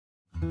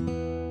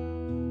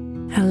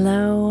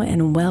Hello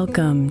and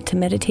welcome to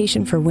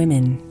Meditation for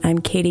Women. I'm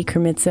Katie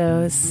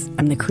Kremitzos.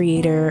 I'm the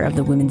creator of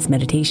the Women's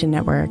Meditation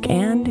Network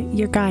and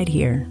your guide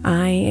here.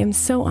 I am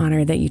so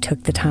honored that you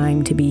took the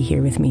time to be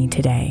here with me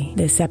today.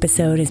 This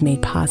episode is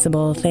made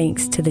possible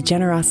thanks to the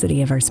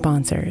generosity of our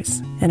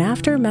sponsors. And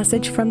after a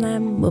message from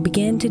them, we'll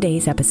begin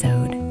today's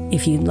episode.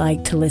 If you'd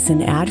like to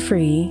listen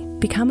ad-free,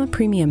 become a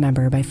premium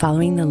member by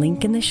following the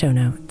link in the show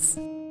notes.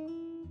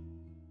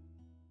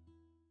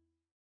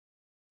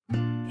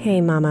 Hey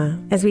Mama,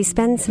 as we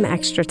spend some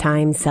extra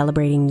time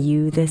celebrating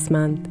you this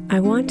month, I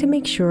want to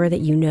make sure that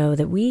you know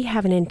that we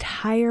have an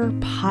entire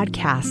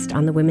podcast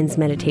on the Women's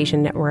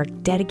Meditation Network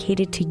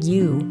dedicated to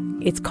you.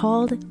 It's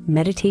called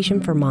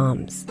Meditation for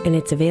Moms, and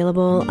it's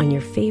available on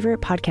your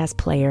favorite podcast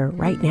player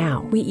right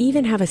now. We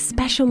even have a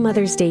special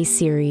Mother's Day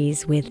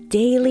series with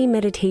daily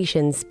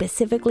meditations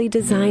specifically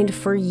designed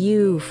for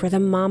you, for the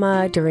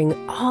mama, during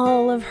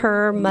all of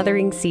her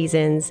mothering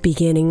seasons,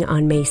 beginning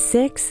on May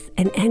 6th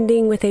and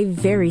ending with a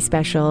very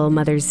special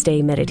Mother's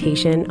Day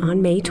meditation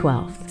on May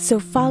 12th. So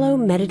follow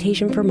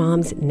Meditation for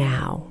Moms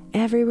now,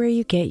 everywhere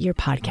you get your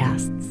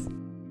podcasts.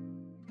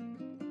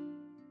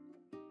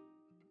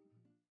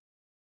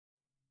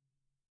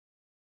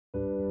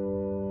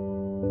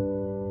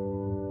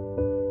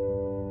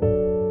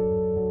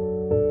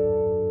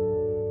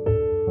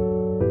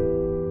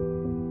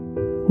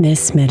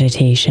 This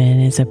meditation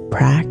is a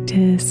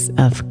practice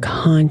of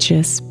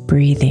conscious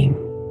breathing,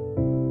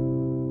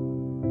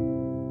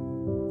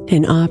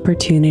 an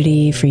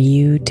opportunity for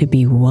you to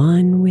be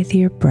one with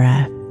your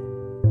breath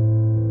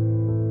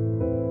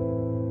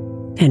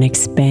and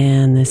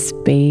expand the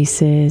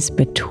spaces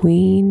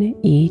between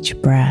each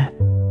breath,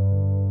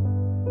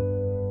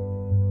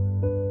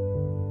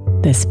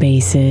 the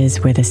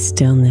spaces where the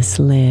stillness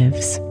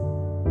lives,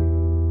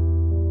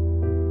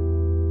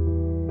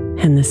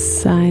 and the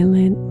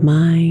silent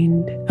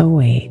mind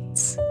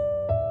awaits.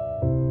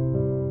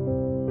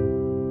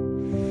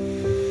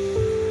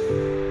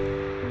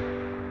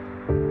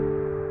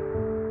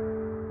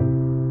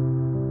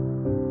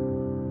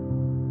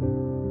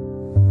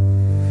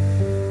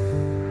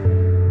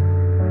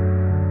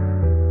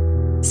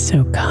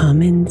 So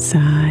come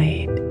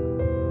inside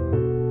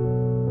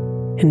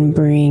and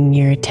bring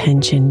your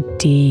attention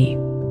deep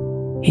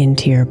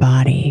into your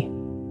body,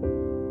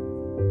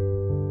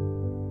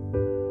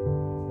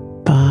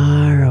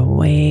 far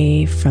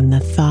away from the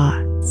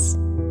thoughts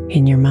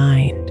in your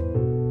mind.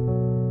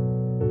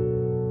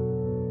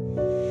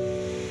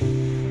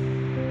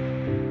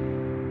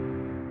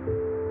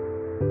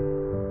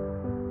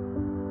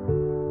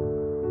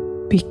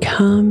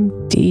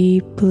 Become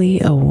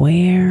deeply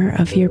aware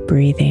of your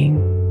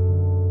breathing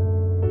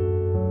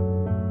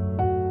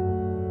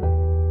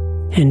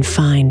and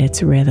find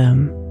its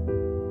rhythm.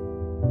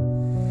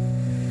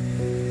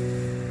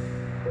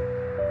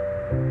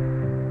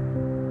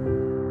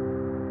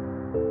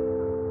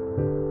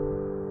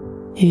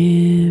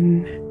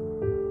 In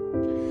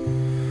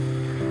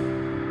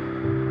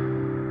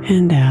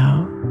and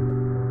out,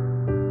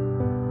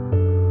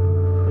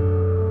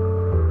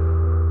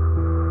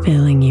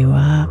 filling you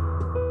up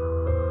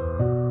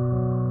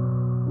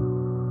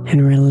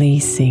and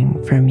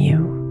releasing from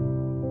you.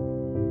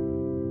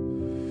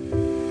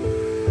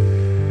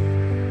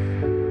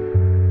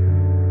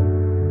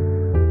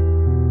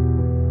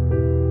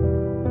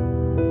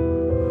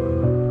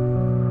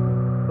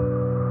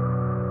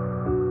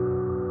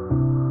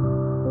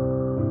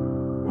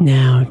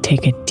 Now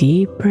take a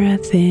deep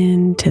breath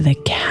in to the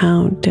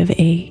count of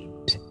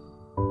 8.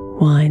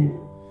 1,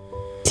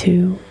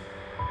 2,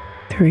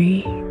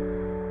 3,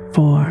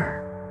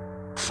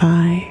 4,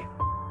 5,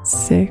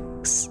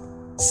 6,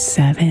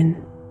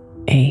 7,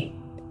 8.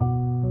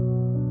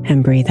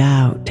 And breathe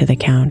out to the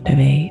count of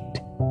 8.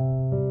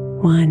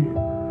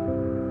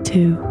 1,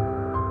 2,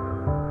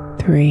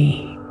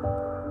 3,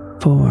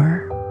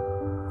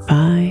 4,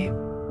 5,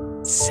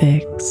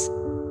 6,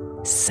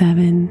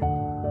 7,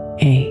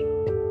 8.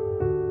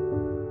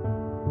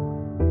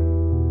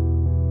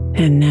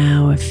 And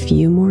now a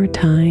few more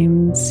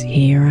times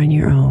here on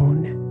your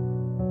own.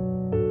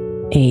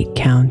 8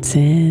 counts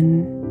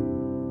in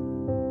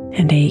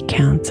and 8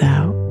 counts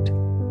out.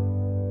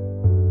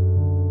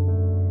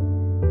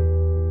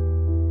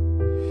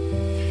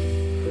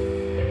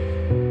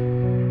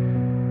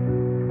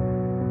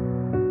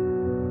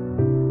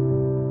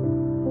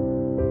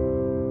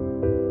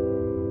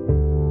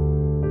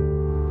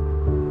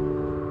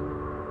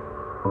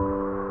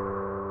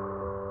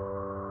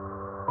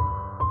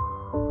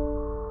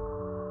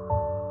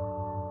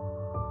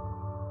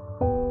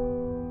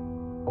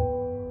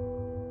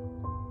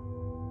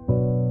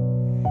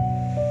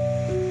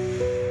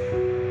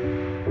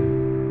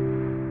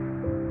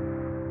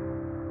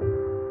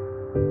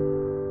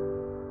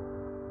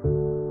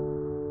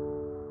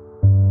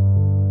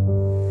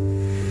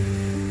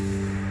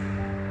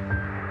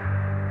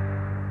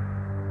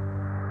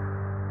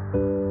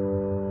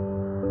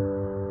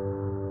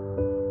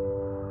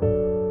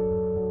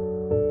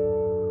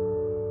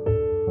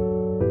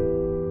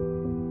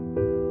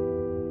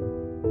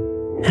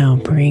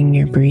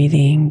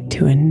 breathing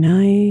to a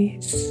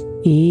nice,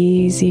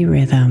 easy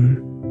rhythm.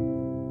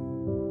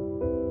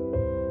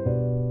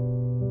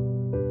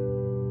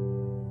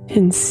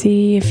 And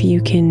see if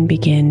you can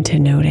begin to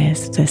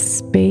notice the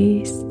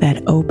space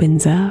that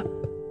opens up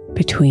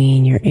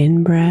between your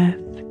in-breath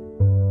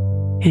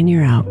and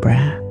your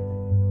out-breath.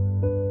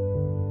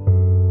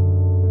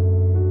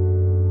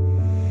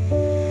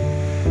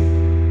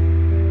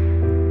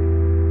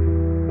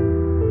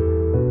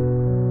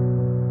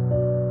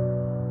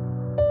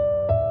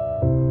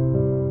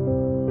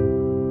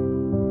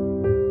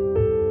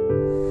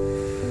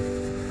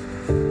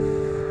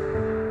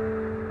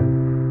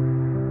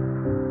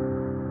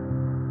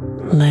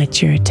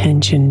 Let your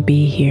attention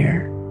be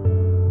here,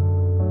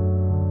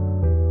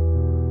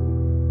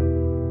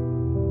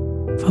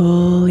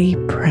 fully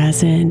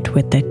present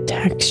with the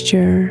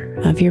texture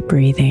of your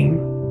breathing,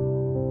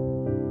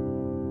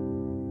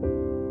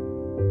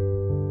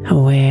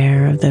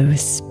 aware of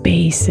those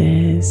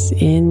spaces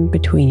in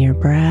between your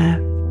breath,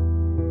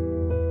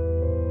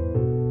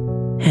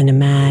 and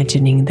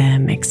imagining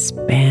them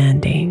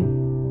expanding.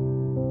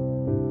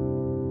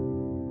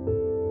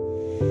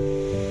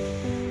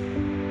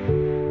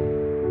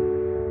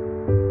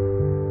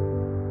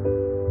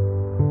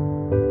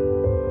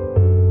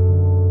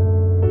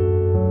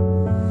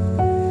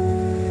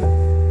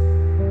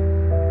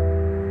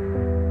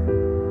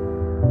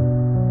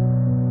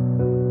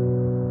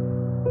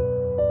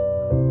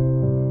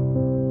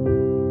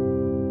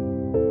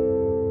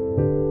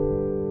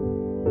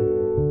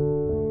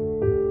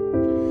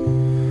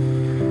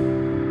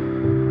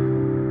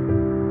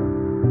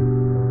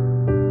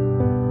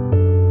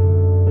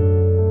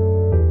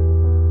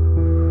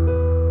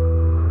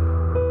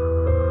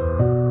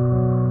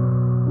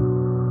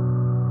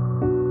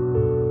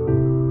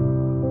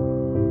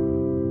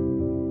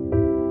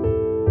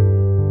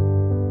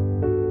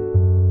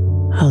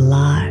 A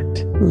lot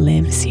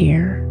lives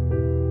here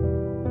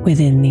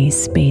within these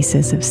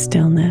spaces of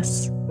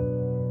stillness.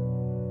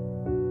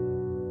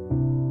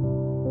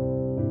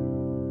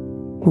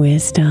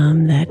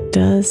 Wisdom that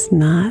does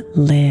not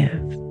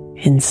live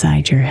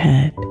inside your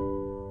head.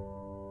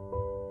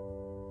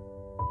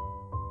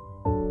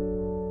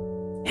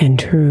 And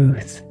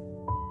truth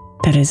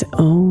that is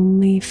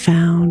only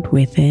found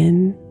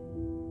within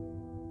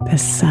the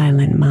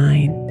silent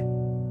mind.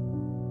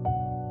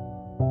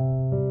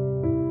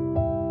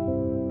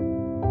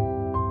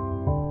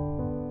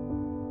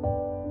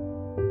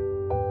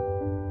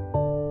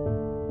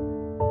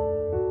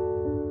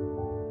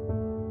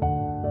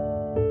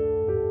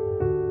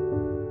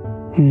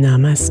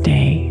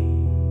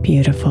 Namaste,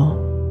 beautiful.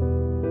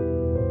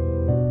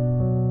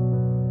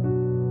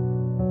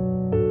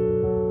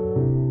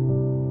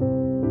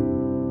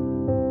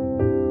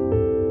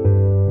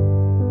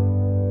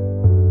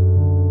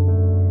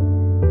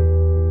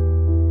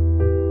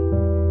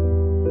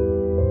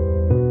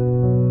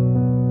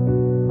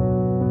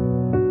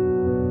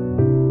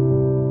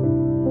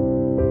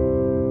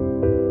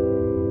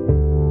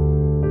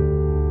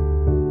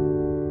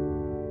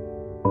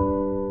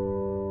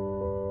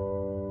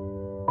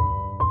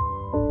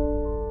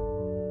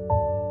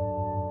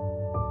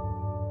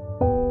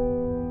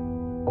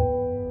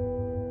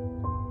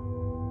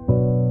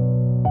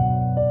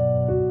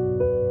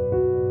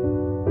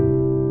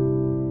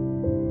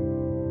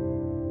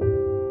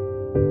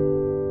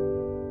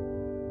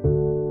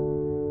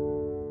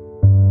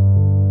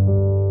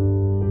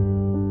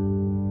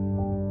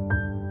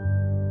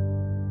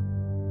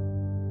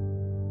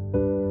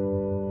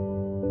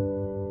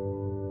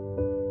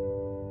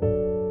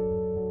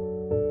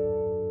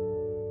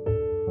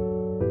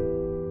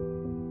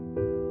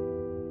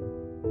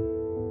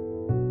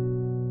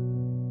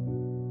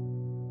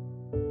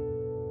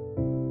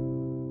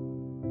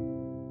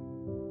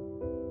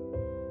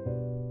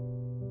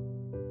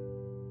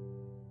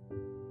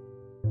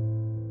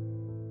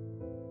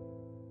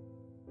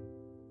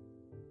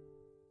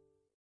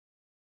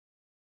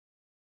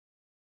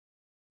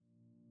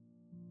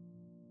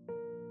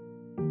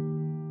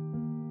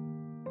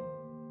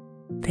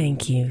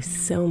 Thank you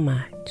so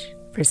much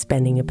for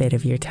spending a bit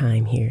of your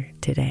time here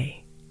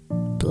today.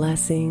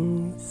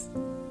 Blessings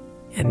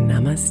and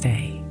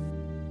namaste.